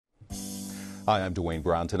Hi, I'm Dwayne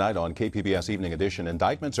Brown. Tonight on KPBS Evening Edition,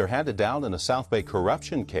 indictments are handed down in a South Bay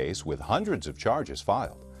corruption case with hundreds of charges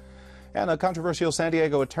filed. And a controversial San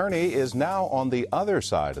Diego attorney is now on the other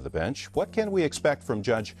side of the bench. What can we expect from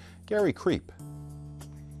Judge Gary Kreep?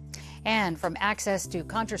 And from access to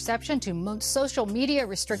contraception to social media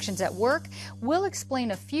restrictions at work, we'll explain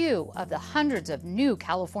a few of the hundreds of new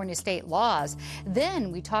California state laws.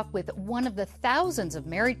 Then we talk with one of the thousands of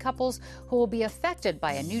married couples who will be affected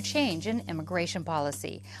by a new change in immigration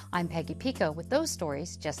policy. I'm Peggy Pico with those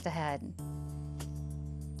stories just ahead.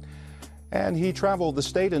 And he traveled the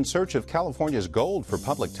state in search of California's gold for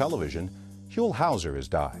public television. Huell Howser has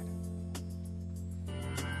died.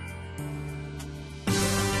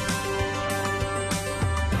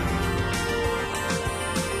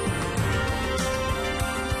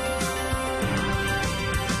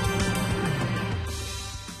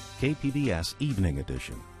 KPBS Evening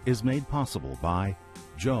Edition is made possible by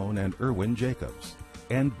Joan and Erwin Jacobs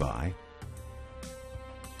and by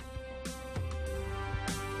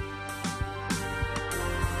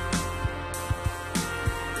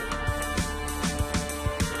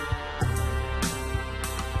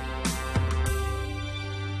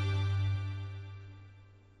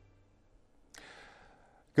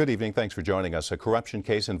Good evening. Thanks for joining us. A corruption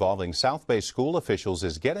case involving South Bay school officials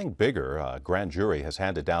is getting bigger. A grand jury has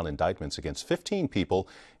handed down indictments against 15 people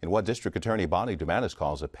in what District Attorney Bonnie Dumanis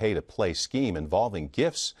calls a pay-to-play scheme involving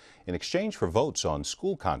gifts in exchange for votes on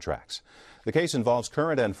school contracts. The case involves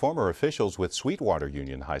current and former officials with Sweetwater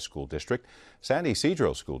Union High School District, San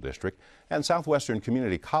Ysidro School District, and Southwestern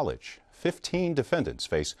Community College. 15 defendants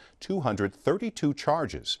face 232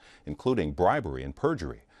 charges, including bribery and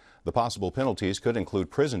perjury. The possible penalties could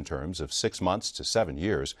include prison terms of 6 months to 7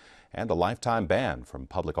 years and a lifetime ban from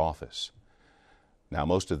public office. Now,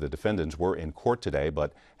 most of the defendants were in court today,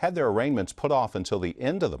 but had their arraignments put off until the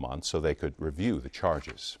end of the month so they could review the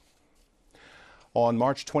charges. On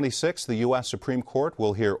March 26, the U.S. Supreme Court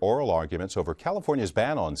will hear oral arguments over California's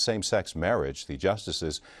ban on same-sex marriage. The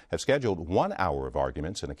justices have scheduled 1 hour of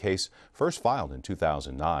arguments in a case first filed in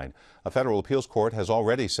 2009. A federal appeals court has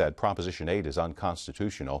already said Proposition 8 is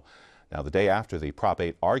unconstitutional. Now, the day after the Prop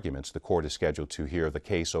 8 arguments, the court is scheduled to hear the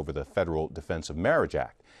case over the Federal Defense of Marriage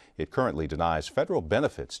Act. It currently denies federal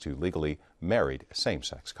benefits to legally married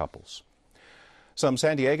same-sex couples. Some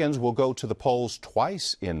San Diegans will go to the polls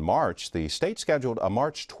twice in March. The state scheduled a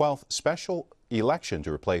March 12th special election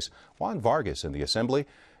to replace Juan Vargas in the Assembly.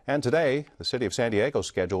 And today, the city of San Diego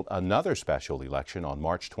scheduled another special election on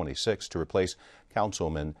March 26th to replace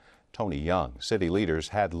Councilman Tony Young. City leaders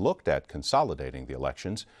had looked at consolidating the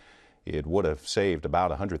elections. It would have saved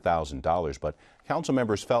about $100,000, but council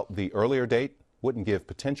members felt the earlier date wouldn't give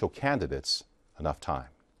potential candidates enough time.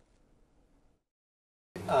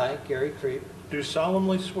 I, Gary Kreep, do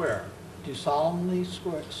solemnly swear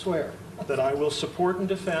swear that I will support and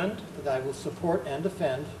defend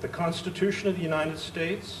the Constitution of the United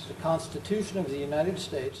States Constitution of the United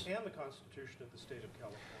States and the Constitution of the State of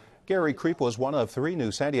California. Gary Kreep was one of 3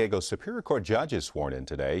 new San Diego Superior Court judges sworn in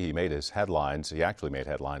today. He actually made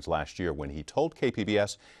headlines last year when he told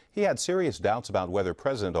KPBS he had serious doubts about whether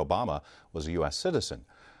President Obama was a U.S. citizen.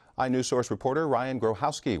 News Source reporter Ryan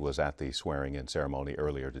Grohowski was at the swearing-in ceremony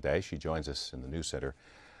earlier today. She joins us in the news center.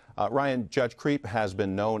 Ryan, Judge Kreep has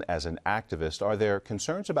been known as an activist. Are there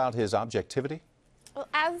concerns about his objectivity? Well,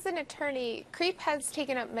 as an attorney, Kreep has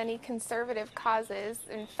taken up many conservative causes.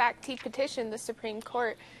 In fact, he petitioned the Supreme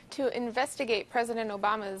Court to investigate President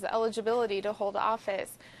Obama's eligibility to hold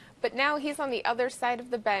office. But now he's on the other side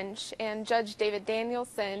of the bench, and Judge David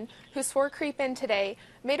Danielson, who swore Kreep in today,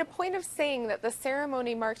 made a point of saying that the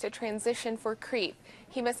ceremony marked a transition for Kreep.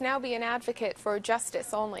 He must now be an advocate for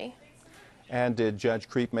justice only. And did Judge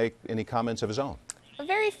Kreep make any comments of his own?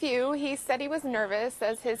 Very few. He said he was nervous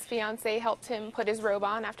as his fiancée helped him put his robe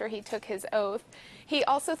on after he took his oath. He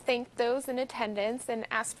also thanked those in attendance and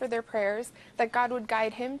asked for their prayers that God would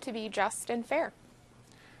guide him to be just and fair.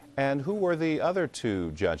 And who were the other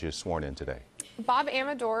 2 judges sworn in today? Bob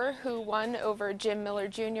Amador, who won over Jim Miller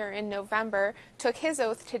Jr. in November, took his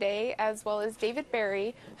oath today, as well as David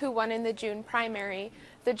Berry, who won in the June primary.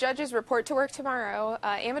 The judges report to work tomorrow.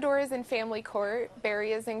 Amador is in family court,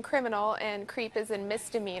 Berry is in criminal, and Kreep is in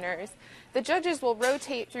misdemeanors. The judges will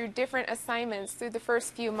rotate through different assignments through the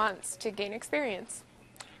first few months to gain experience.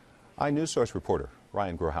 News Source reporter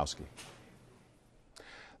Ryan Grohowski.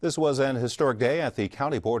 This was an historic day at the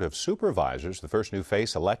County Board of Supervisors. The first new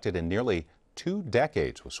face elected in nearly 2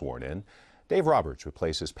 decades was sworn in. Dave Roberts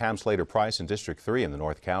replaces Pam Slater-Price in District 3 in the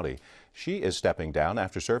North County. She is stepping down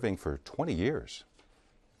after serving for 20 years.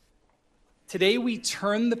 Today we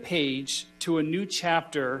turn the page to a new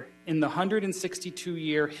chapter in in the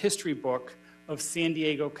 162-year history book of San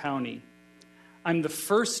Diego County. I'm the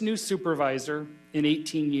first new supervisor in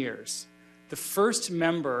 18 years, the first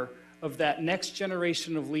member of that next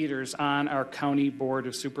generation of leaders on our County Board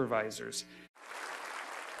of Supervisors.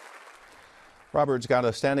 Roberts got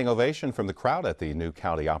a standing ovation from the crowd at the new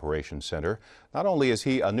County Operations Center. Not only is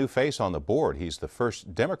he a new face on the board, he's the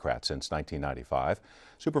first Democrat since 1995.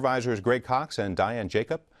 Supervisors Greg Cox and Diane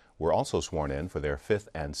Jacob were also sworn in for their 5th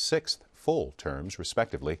and 6th full terms,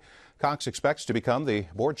 respectively. Cox expects to become the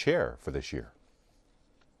board chair for this year.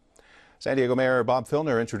 San Diego Mayor Bob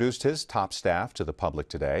Filner introduced his top staff to the public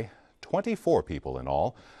today. 24 people in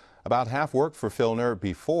all. About half worked for Filner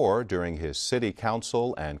before, during his city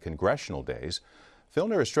council and congressional days.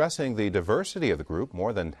 Filner is stressing the diversity of the group.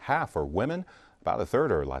 More than half are women, about a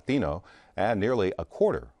third are Latino, and nearly a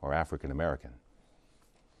quarter are African American.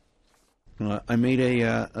 I made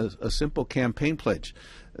a simple campaign pledge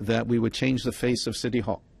that we would change the face of City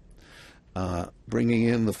Hall, bringing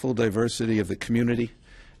in the full diversity of the community.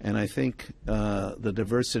 And I think the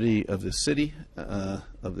diversity of the city,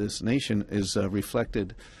 of this nation, is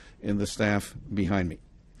reflected in the staff behind me.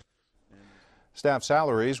 Staff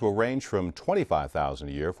salaries will range from $25,000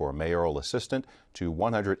 a year for a mayoral assistant to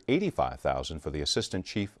 $185,000 for the assistant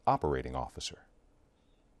chief operating officer.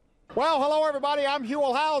 Well, hello everybody, I'm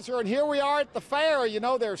Huell Howser, and here we are at the fair. You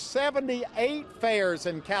know, there's 78 fairs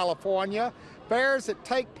in California, fairs that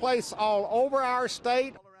take place all over our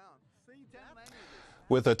state.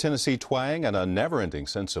 With a Tennessee twang and a never-ending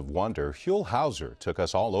sense of wonder, Huell Howser took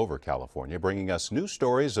us all over California, bringing us new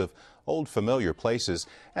stories of old familiar places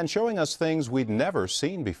and showing us things we'd never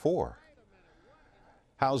seen before.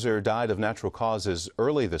 Howser died of natural causes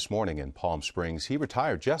early this morning in Palm Springs. He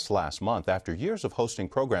retired just last month after years of hosting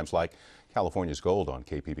programs like California's Gold on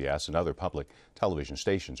KPBS and other public television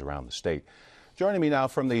stations around the state. Joining me now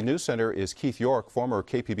from the News Center is Keith York, former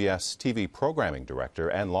KPBS TV programming director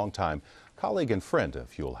and longtime colleague and friend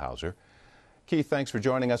of Huell Howser. Keith, thanks for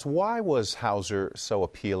joining us. Why was Howser so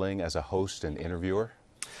appealing as a host and interviewer?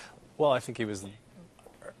 Well, I think he was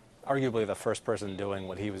arguably the first person doing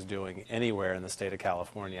what he was doing anywhere in the state of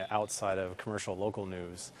California outside of commercial local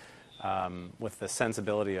news. With the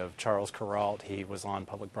sensibility of Charles Kuralt, he was on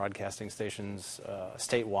public broadcasting stations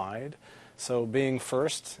statewide. So being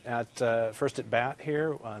first at bat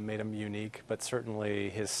here made him unique, but certainly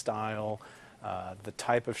his style, the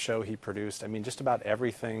type of show he produced, I mean, just about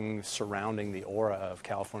everything surrounding the aura of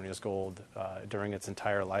California's Gold during its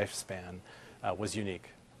entire lifespan was unique.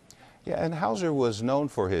 Yeah, and Howser was known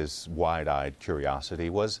for his wide-eyed curiosity.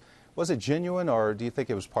 Was it genuine, or do you think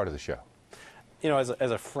it was part of the show? You know, as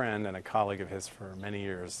a friend and a colleague of his for many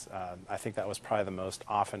years, I think that was probably the most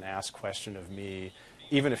often asked question of me,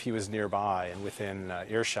 even if he was nearby and within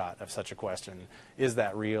earshot of such a question. Is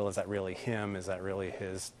that real? Is that really him? Is that really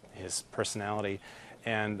his personality?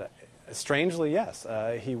 And strangely, yes.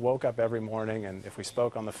 He woke up every morning, and if we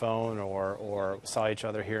spoke on the phone or saw each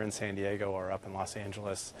other here in San Diego or up in Los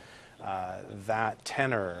Angeles, that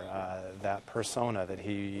tenor, that persona that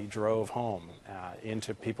he drove home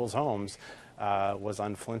into people's homes was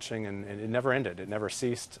unflinching, and it never ended. It never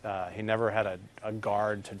ceased. He never had a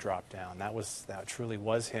guard to drop down. That truly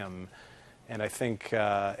was him. And I think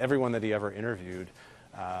everyone that he ever interviewed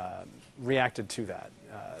reacted to that.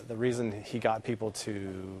 The reason he got people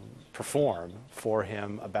to perform for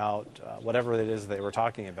him about whatever it is they were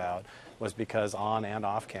talking about was because on and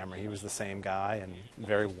off camera he was the same guy and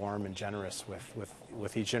very warm and generous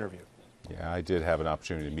with each interview. Yeah, I did have an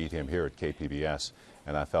opportunity to meet him here at KPBS,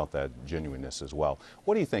 and I felt that genuineness as well.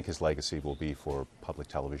 What do you think his legacy will be for public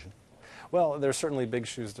television? Well, there's certainly big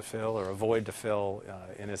shoes to fill, or a void to fill,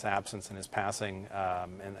 in his absence and his passing,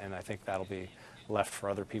 and I think that'll be left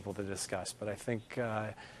for other people to discuss. But I think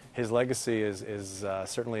his legacy is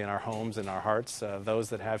certainly in our homes, in our hearts. Those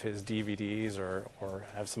that have his DVDs or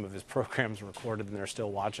have some of his programs recorded and they're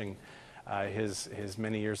still watching his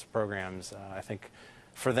many years of programs, I think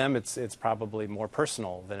for them it's probably more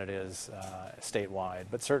personal than it is statewide.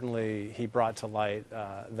 But certainly he brought to light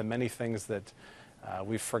the many things that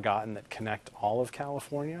we've forgotten that connect all of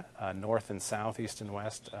California, north and south, east and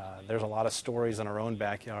west. There's a lot of stories in our own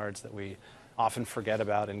backyards that we often forget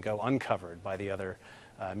about and go uncovered by the other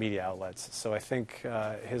media outlets. So I think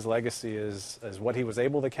his legacy is what he was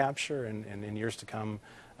able to capture, and in years to come,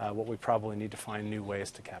 what we probably need to find new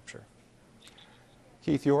ways to capture.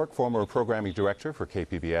 Keith York, former programming director for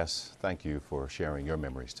KPBS, thank you for sharing your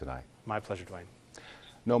memories tonight. My pleasure, Dwayne.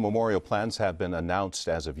 No memorial plans have been announced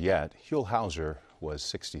as of yet. Huell Howser was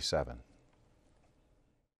 67.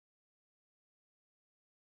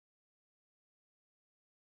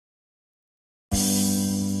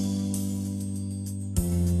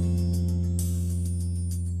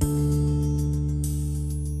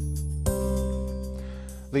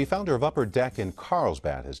 The founder of Upper Deck in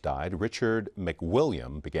Carlsbad has died. Richard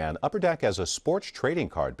McWilliam began Upper Deck as a sports trading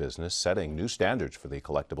card business, setting new standards for the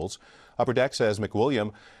collectibles. Upper Deck says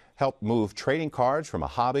McWilliam helped move trading cards from a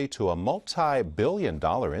hobby to a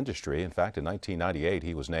multi-billion-dollar industry. In fact, in 1998,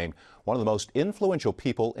 he was named one of the most influential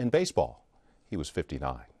people in baseball. He was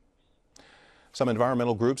 59. Some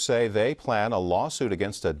environmental groups say they plan a lawsuit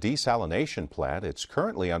against a desalination plant. It's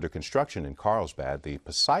currently under construction in Carlsbad. The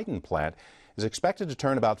Poseidon plant is expected to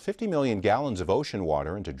turn about 50 million gallons of ocean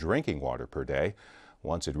water into drinking water per day.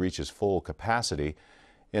 Once it reaches full capacity,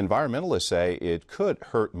 environmentalists say it could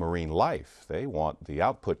hurt marine life. They want the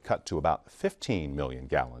output cut to about 15 million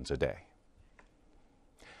gallons a day.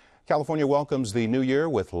 California welcomes the new year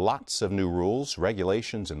with lots of new rules,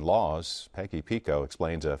 regulations, and laws. Peggy Pico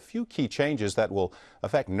explains a few key changes that will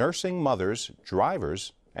affect nursing mothers,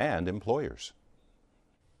 drivers, and employers.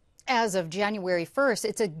 As of January 1st,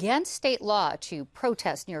 it's against state law to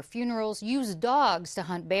protest near funerals, use dogs to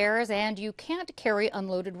hunt bears, and you can't carry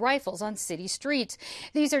unloaded rifles on city streets.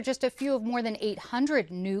 These are just a few of more than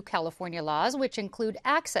 800 new California laws, which include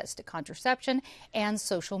access to contraception and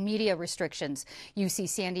social media restrictions. UC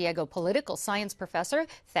San Diego political science professor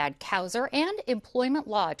Huell Howser and employment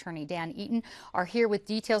law attorney Dan Eaton are here with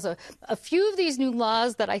details of a few of these new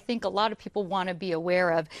laws that I think a lot of people want to be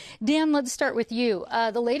aware of. Dan, let's start with you.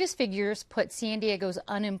 The latest figures put San Diego's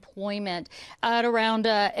unemployment at around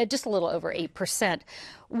just a little over 8%.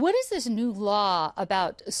 What is this new law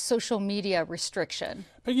about social media restriction?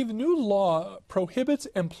 Peggy, the new law prohibits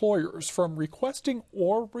employers from requesting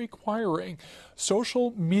or requiring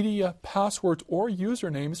social media passwords or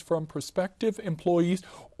usernames from prospective employees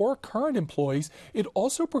or current employees. It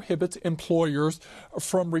also prohibits employers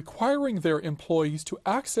from requiring their employees to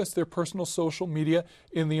access their personal social media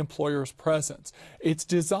in the employer's presence. It's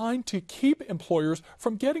designed to keep employers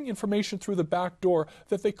from getting information through the back door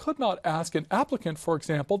that they could not ask an applicant, for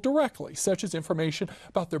example, directly, such as information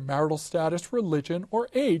about their marital status, religion, or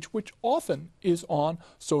age, which often is on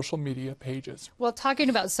social media pages. Well, talking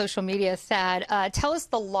about social media, Thad, tell us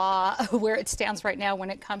the law, where it stands right now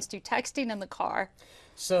when it comes to texting in the car.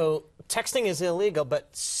 So texting is illegal, but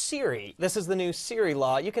Siri, this is the new Siri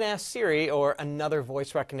law. You can ask Siri or another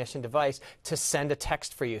voice recognition device to send a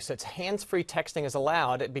text for you. So it's hands-free texting is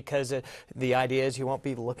allowed because the idea is you won't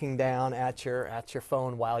be looking down at your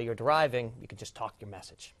phone while you're driving. You can just talk your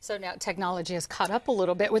message. So now technology has caught up a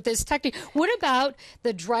little bit with this texting. What about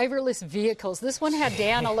the driverless vehicles? This one had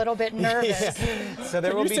Dan a little bit nervous. Yeah. So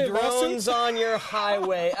there will be drones on your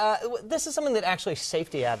highway. This is something that actually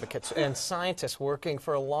safety advocates and scientists working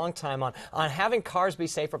for a long time on having cars be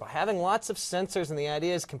safer, by having lots of sensors, and the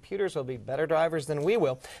idea is computers will be better drivers than we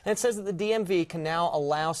will. And it says that the DMV can now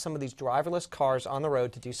allow some of these driverless cars on the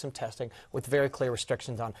road to do some testing with very clear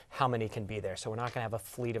restrictions on how many can be there. So we're not going to have a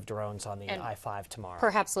fleet of drones on the I-5 tomorrow.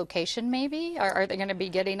 Perhaps location, maybe? Are they going to be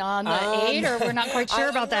getting on the 8, or we're not quite sure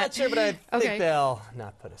about that? I'm not sure, but I think they'll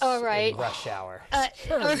not put us in rush hour.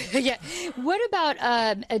 Yeah. What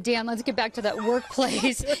about, Dan, let's get back to that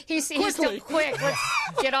workplace. He's still quick. Let's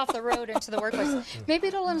get off the road into the workplace. Maybe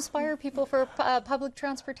it'll inspire people for public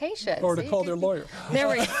transportation. Or to call their lawyer. There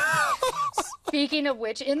we go. Speaking of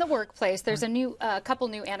which, in the workplace, there's a couple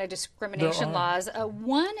new anti-discrimination laws.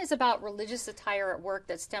 One is about religious attire at work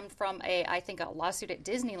that stemmed from I think a lawsuit at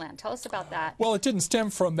Disneyland. Tell us about that. Well, it didn't stem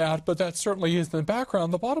from that, but that certainly is in the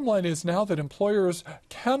background. The bottom line is now that employers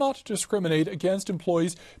cannot discriminate against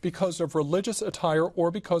employees because of religious attire or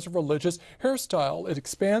because of religious hairstyle. It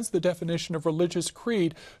expands the definition of religious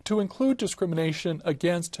creed to include discrimination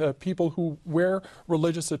against people who wear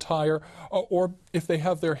religious attire or if they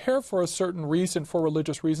have their hair for a certain reason, for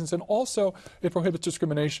religious reasons, and also it prohibits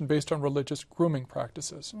discrimination based on religious grooming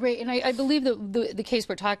practices. Right, and I believe that the case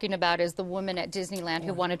we're talking about is the woman at Disneyland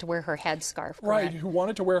who wanted to wear her headscarf, correct? Right, who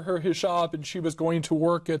wanted to wear her hijab, and she was going to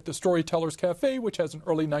work at the Storytellers Cafe, which has an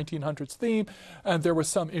early 1900s theme, and there was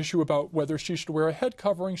some issue about whether she should wear a head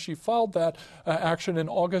covering. She filed that action in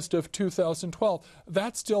August of 2012.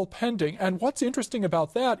 That's still pending, and what's interesting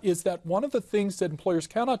about that is that one of the things that employers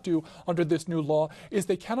cannot do under this new law is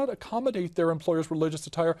they cannot accommodate their employers' religious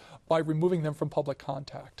attire by removing them from public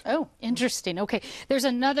contact. Oh, interesting. Okay. There's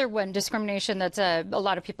another one, discrimination, that's a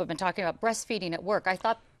lot of people have been talking about, breastfeeding at work. I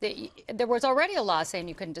thought that there was already a law saying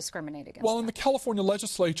you couldn't discriminate against and the California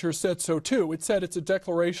legislature said so too. It said it's a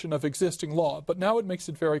declaration of existing law, but now it makes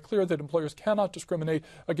it very clear that employers cannot discriminate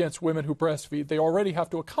against women who breastfeed. They already have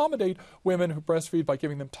to accommodate women who breastfeed by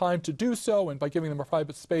giving them time to do so and by giving them a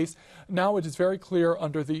private space. Now it is very clear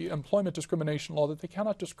under the employment discrimination law that they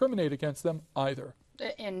cannot discriminate against them either.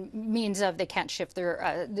 in means of they can't shift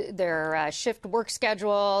their shift work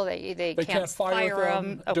schedule. They can't fire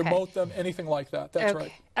them, demote them, anything like that. That's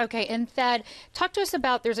right. Okay, and Thad, talk to us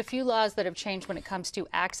about, there's a few laws that have changed when it comes to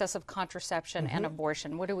access of contraception and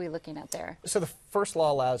abortion. What are we looking at there? So the first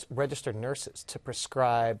law allows registered nurses to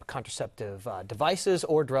prescribe contraceptive devices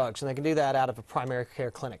or drugs, and they can do that out of a primary care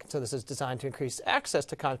clinic. So this is designed to increase access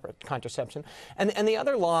to contraception. And the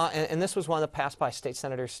other law, and this was one that passed by State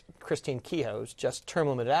Senator Christine Kehoe's just term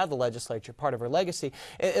limited out of the legislature, part of her legacy,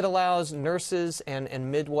 it allows nurses and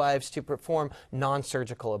midwives to perform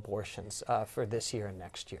non-surgical abortions for this year and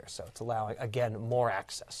next year. So it's allowing, again, more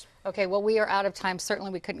access. Okay, well, we are out of time.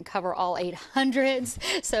 Certainly we couldn't cover all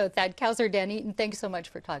 800s. So Thad Howser, Dan Eaton, thanks so much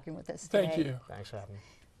for talking with us today. Thank you. Thanks for having me.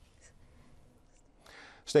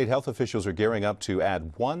 State health officials are gearing up to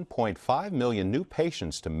add 1.5 million new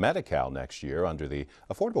patients to Medi-Cal next year under the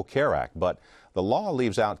Affordable Care Act, but the law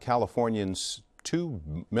leaves out Californians'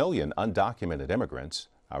 2 million undocumented immigrants.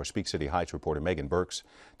 Our Speak City Heights reporter Megan Burks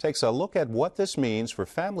takes a look at what this means for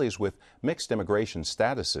families with mixed immigration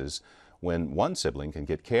statuses when one sibling can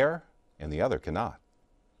get care and the other cannot.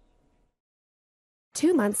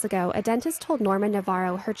 2 months ago, a dentist told Norma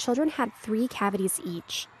Navarro her children had 3 cavities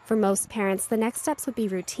each. For most parents, the next steps would be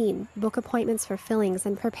routine: book appointments for fillings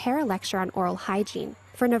and prepare a lecture on oral hygiene.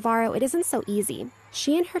 For Navarro, it isn't so easy.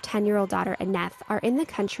 She and her 10-year-old daughter, Annette, are in the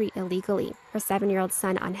country illegally. Her 7-year-old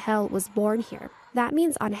son, Huell, was born here. That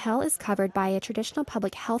means Huell is covered by a traditional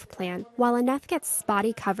public health plan, while Annette gets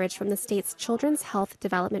spotty coverage from the state's Children's Health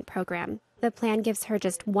Development Program. The plan gives her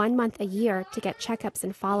just 1 month a year to get checkups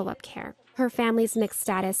and follow-up care. Her family's mixed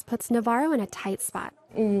status puts Navarro in a tight spot.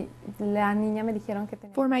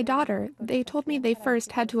 For my daughter, they told me they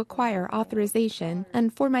first had to acquire authorization,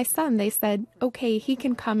 and for my son, they said, okay, he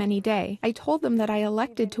can come any day. I told them that I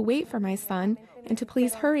elected to wait for my son and to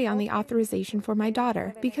please hurry on the authorization for my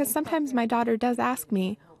daughter, because sometimes my daughter does ask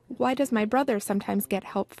me, why does my brother sometimes get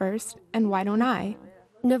help first, and why don't I?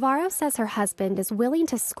 Navarro says her husband is willing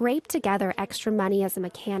to scrape together extra money as a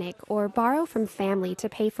mechanic or borrow from family to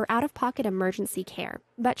pay for out-of-pocket emergency care.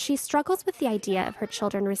 But she struggles with the idea of her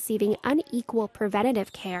children receiving unequal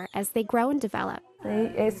preventative care as they grow and develop.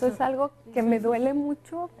 This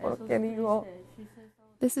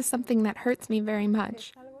is something that hurts me very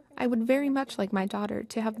much. I would very much like my daughter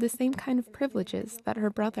to have the same kind of privileges that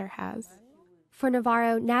her brother has. For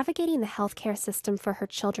Navarro, navigating the healthcare system for her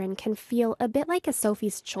children can feel a bit like a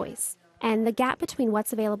Sophie's choice, and the gap between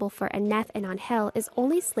what's available for Annette and Huell is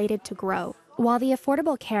only slated to grow. While the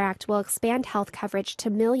Affordable Care Act will expand health coverage to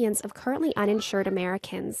millions of currently uninsured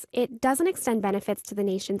Americans, it doesn't extend benefits to the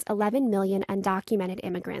nation's 11 million undocumented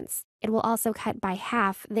immigrants. It will also cut by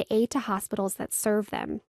half the aid to hospitals that serve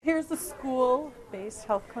them. Here's the school-based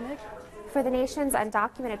health clinic. For the nation's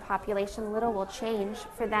undocumented population, little will change.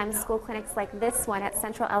 For them, school clinics like this one at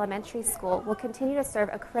Central Elementary School will continue to serve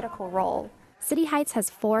a critical role. City Heights has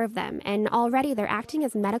 4 of them, and already they're acting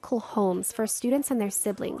as medical homes for students and their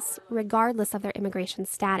siblings, regardless of their immigration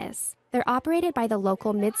status. They're operated by the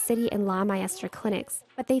local Mid-City and La Maestra clinics,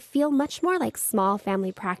 but they feel much more like small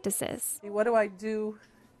family practices. What do I do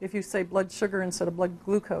if you say blood sugar instead of blood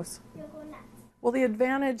glucose? Well, the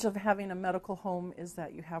advantage of having a medical home is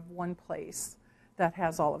that you have one place that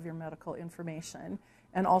has all of your medical information,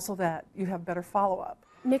 and also that you have better follow-up.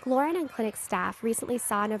 McLaurin and clinic staff recently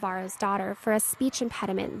saw Navarro's daughter for a speech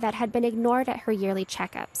impediment that had been ignored at her yearly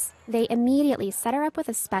checkups. They immediately set her up with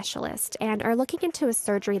a specialist and are looking into a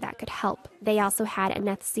surgery that could help. They also had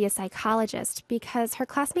Annette see a psychologist because her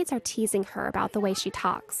classmates are teasing her about the way she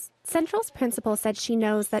talks. Central's principal said she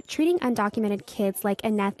knows that treating undocumented kids like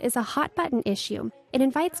Annette is a hot-button issue. It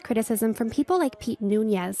invites criticism from people like Pete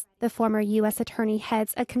Nunez. The former U.S. attorney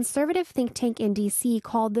heads a conservative think tank in D.C.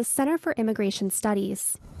 called the Center for Immigration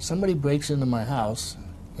Studies. Somebody breaks into my house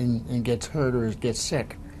and gets hurt or gets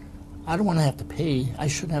sick. I don't want to have to pay. I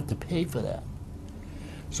shouldn't have to pay for that.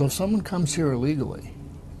 So if someone comes here illegally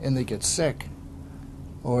and they get sick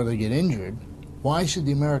or they get injured, why should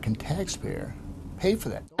the American taxpayer pay for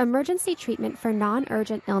that? Emergency treatment for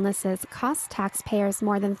non-urgent illnesses costs taxpayers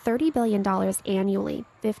more than $30 billion annually.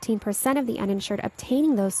 15% of the uninsured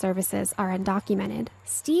obtaining those services are undocumented.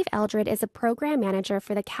 Steve Eldred is a program manager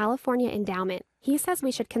for the California Endowment. He says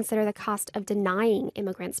we should consider the cost of denying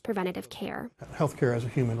immigrants preventative care. Healthcare as a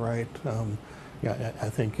human right, I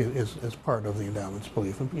think is part of the endowment's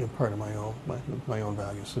belief and part of my own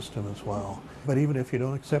value system as well. But even if you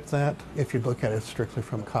don't accept that, if you look at it strictly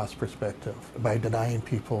from a cost perspective, by denying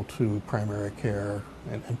people to primary care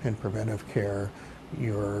and preventive care,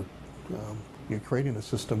 you're you're creating a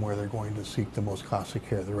system where they're going to seek the most costly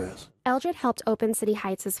care there is. Eldred helped open City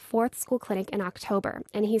Heights' 4th school clinic in October,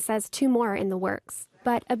 and he says 2 more are in the works.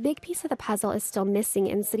 But a big piece of the puzzle is still missing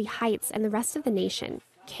in City Heights and the rest of the nation: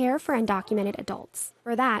 care for undocumented adults.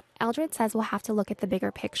 For that, Eldred says we'll have to look at the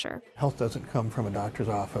bigger picture. Health doesn't come from a doctor's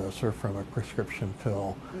office or from a prescription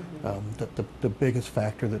pill. The biggest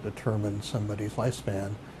factor that determines somebody's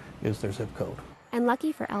lifespan is their zip code. And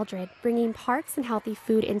lucky for Eldred, bringing parks and healthy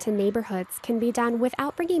food into neighborhoods can be done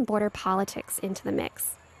without bringing border politics into the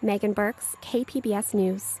mix. Megan Burks, KPBS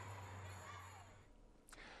News.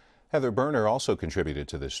 Heather Berner also contributed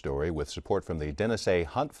to this story with support from the Dennis A.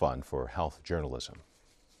 Hunt Fund for Health Journalism.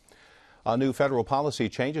 A new federal policy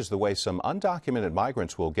changes the way some undocumented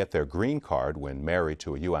migrants will get their green card when married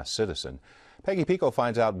to a U.S. citizen. Peggy Pico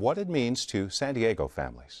finds out what it means to San Diego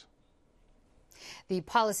families. The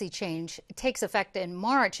policy change takes effect in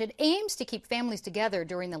March. It aims to keep families together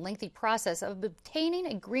during the lengthy process of obtaining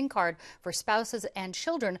a green card for spouses and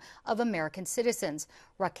children of American citizens.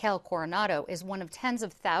 Raquel Coronado is one of tens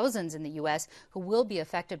of thousands in the U.S. who will be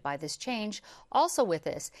affected by this change. Also with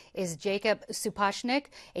us is Jacob Supashnik,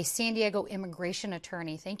 a San Diego immigration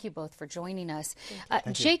attorney. Thank you both for joining us.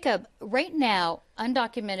 Jacob, right now,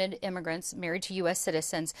 undocumented immigrants married to U.S.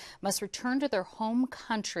 citizens must return to their home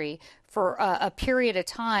country for a period of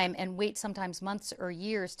time and wait sometimes months or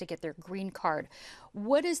years to get their green card.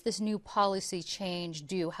 What does this new policy change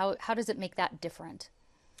do? How does it make that different?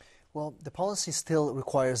 Well, the policy still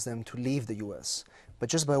requires them to leave the U.S., but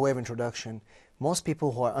just by way of introduction, most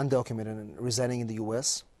people who are undocumented and residing in the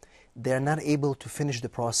U.S., they are not able to finish the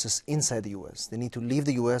process inside the U.S. They need to leave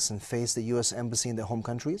the U.S. and face the U.S. Embassy in their home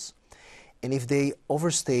countries. And if they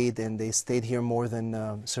overstayed and they stayed here more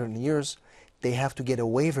than certain years, they have to get a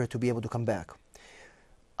waiver to be able to come back.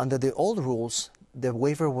 Under the old rules, the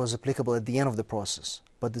waiver was applicable at the end of the process,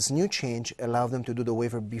 but this new change allowed them to do the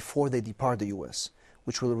waiver before they depart the U.S.,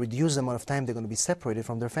 which will reduce the amount of time they're going to be separated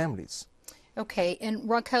from their families. Okay, and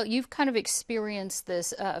Raquel, you've kind of experienced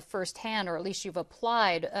this firsthand, or at least you've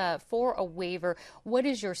applied for a waiver. What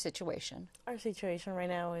is your situation? Our situation right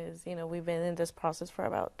now is, we've been in this process for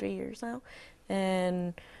about 3 years now,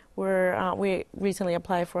 and we recently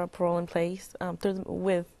applied for a parole in place.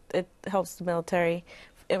 It helps military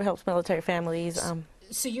families.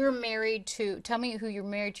 So you're married to, tell me who you're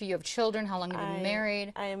married to. You have children. How long have you been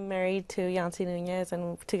married? I am married to Yancy Nunez,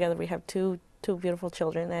 and together we have two beautiful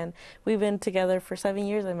children, and we've been together for 7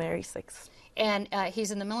 years and married 6. And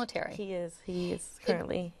he's in the military. He is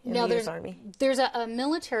currently in the U.S. Army. There's a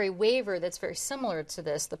military waiver that's very similar to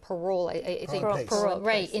this, the parole. I think parole,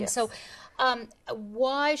 right? And yes. so,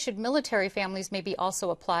 why should military families maybe also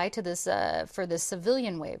apply to this for this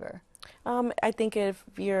civilian waiver? I think if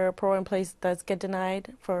your parole in place does get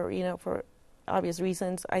denied for obvious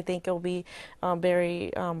reasons, I think it'll be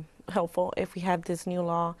very helpful if we have this new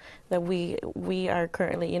law that we are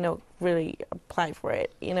currently really apply for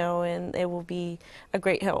it, and it will be a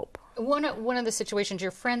great help. One of the situations,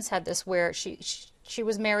 your friends had this where she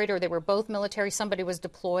was married, or they were both military, somebody was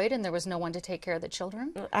deployed and there was no one to take care of the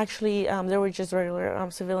children? Actually, there were just regular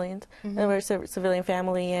civilians. Mm-hmm. There were a civilian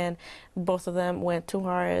family, and both of them went to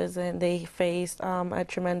Juarez, and they faced a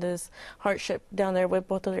tremendous hardship down there with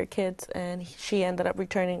both of their kids, and she ended up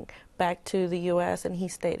returning back to the U.S., and he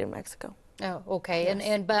stayed in Mexico. Oh, okay.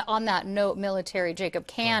 Yes. But on that note, military, Jacob,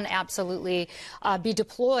 can absolutely be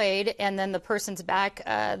deployed, and then the person's back,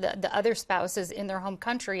 the other spouse is in their home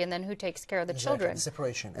country, and then who takes care of the children? The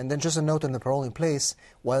separation. And then just a note on the parole in place,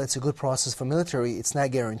 while it's a good process for military, it's not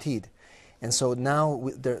guaranteed. And so now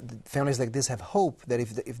the families like this have hope that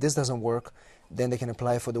if this doesn't work, then they can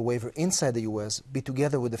apply for the waiver inside the U.S., be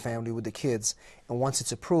together with the family, with the kids, and once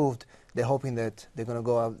it's approved, they're hoping that they're going to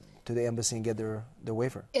go out to the embassy and get their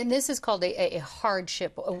waiver. And this is called a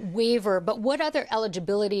hardship, a waiver, but what other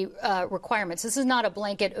eligibility requirements? This is not a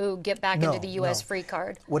blanket, get back into the U.S. free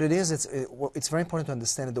card. What it is, it's very important to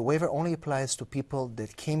understand that the waiver only applies to people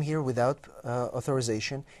that came here without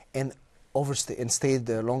authorization and stayed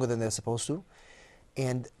longer than they're supposed to.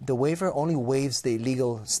 And the waiver only waives the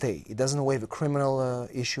illegal stay. It doesn't waive a criminal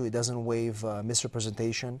issue. It doesn't waive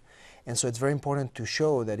misrepresentation. And so it's very important to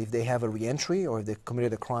show that if they have a reentry or if they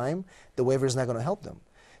committed a crime, the waiver is not going to help them.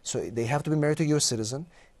 So they have to be married to a U.S. citizen.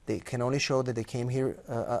 They can only show that they came here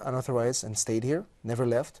unauthorized and stayed here, never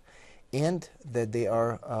left, and that they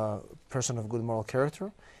are a person of good moral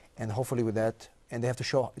character. And hopefully with that, and they have to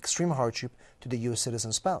show extreme hardship to the U.S.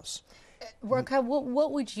 citizen spouse. Raquel,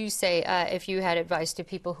 what would you say if you had advice to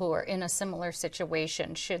people who are in a similar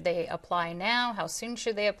situation? Should they apply now? How soon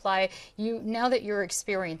should they apply? Now that you're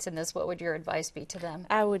experiencing this, what would your advice be to them?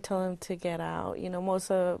 I would tell them to get out. You know, most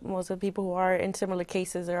of the people who are in similar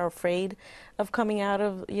cases are afraid of coming out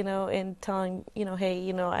of, and telling,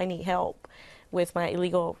 hey, I need help with my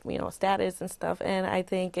illegal, status and stuff. And I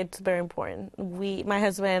think it's very important. My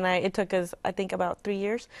husband and I, it took us, I think, about 3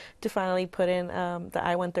 years to finally put in the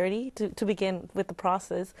I-130 to begin with the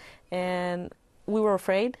process. And we were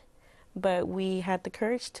afraid, but we had the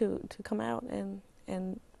courage to come out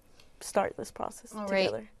and start this process together.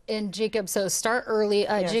 Right. And Jacob, so start early.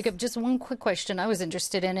 Yes. Jacob, just one quick question I was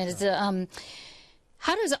interested in is,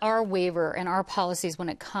 how does our waiver and our policies when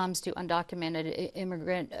it comes to undocumented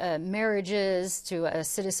immigrant marriages to a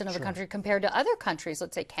citizen of a country compared to other countries,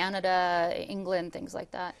 let's say Canada, England, things like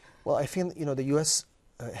that? Well, I feel, the U.S.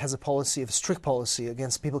 Has a strict policy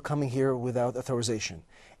against people coming here without authorization.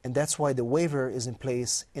 And that's why the waiver is in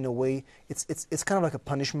place in a way, it's kind of like a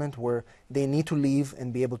punishment where they need to leave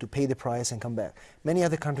and be able to pay the price and come back. Many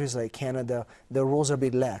other countries like Canada, the rules are a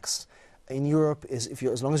bit lax. In Europe,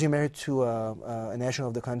 as long as you're married to a national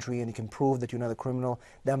of the country and you can prove that you're not a criminal,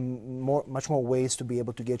 there are much more ways to be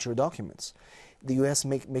able to get your documents. The U.S.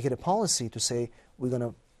 make it a policy to say, we're going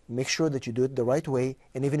to make sure that you do it the right way,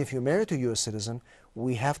 and even if you're married to a U.S. citizen,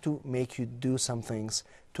 we have to make you do some things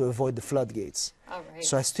to avoid the floodgates. All right.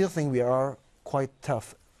 So I still think we are quite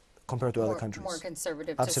tough compared to other countries. More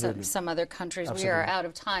conservative Absolutely. to some other countries. Absolutely. We are out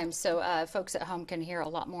of time, so folks at home can hear a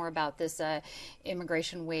lot more about this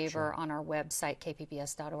immigration waiver on our website,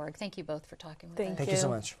 kpbs.org. Thank you both for talking with us. Thank you so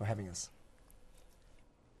much for having us.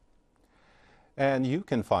 And you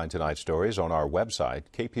can find tonight's stories on our website,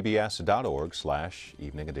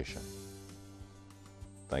 kpbs.org/evening edition.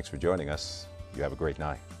 Thanks for joining us. You have a great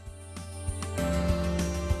night.